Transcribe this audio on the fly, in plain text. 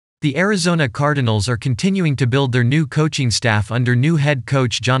The Arizona Cardinals are continuing to build their new coaching staff under new head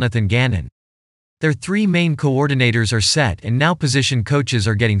coach Jonathan Gannon. Their three main coordinators are set and now position coaches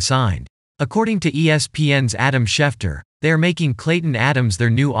are getting signed. According to ESPN's Adam Schefter, they are making Klayton Adams their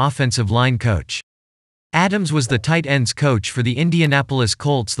new offensive line coach. Adams was the tight ends coach for the Indianapolis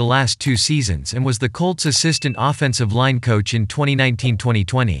Colts the last 2 seasons and was the Colts' assistant offensive line coach in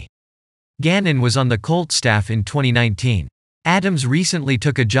 2019-2020. Gannon was on the Colts staff in 2019. Adams recently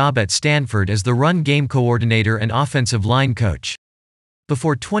took a job at Stanford as the run game coordinator and offensive line coach.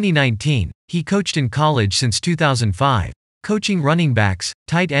 Before 2019, he coached in college since 2005, coaching running backs,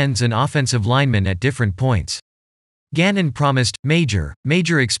 tight ends and offensive linemen at different points. Gannon promised major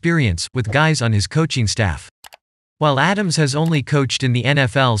experience with guys on his coaching staff. While Adams has only coached in the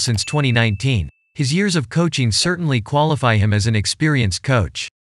NFL since 2019, his years of coaching certainly qualify him as an experienced coach.